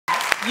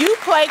You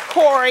play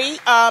Corey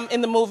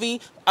in the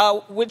movie,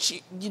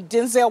 which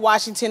Denzel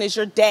Washington is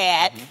your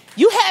dad.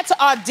 You had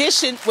to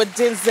audition with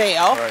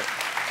Denzel. Right.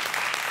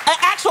 An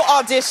actual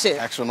audition.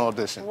 Actual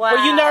audition. Wow. Were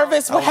you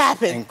nervous? What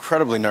happened?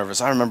 Incredibly nervous.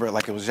 I remember it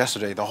like it was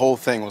yesterday. The whole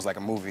thing was like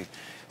a movie.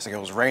 It's like it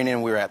was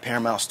raining. We were at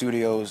Paramount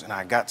Studios, and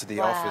I got to the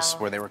office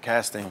where they were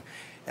casting,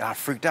 and I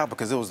freaked out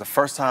because it was the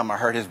first time I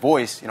heard his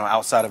voice, you know,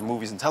 outside of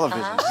movies and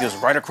television. He was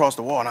right across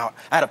the wall, and I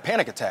had a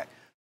panic attack.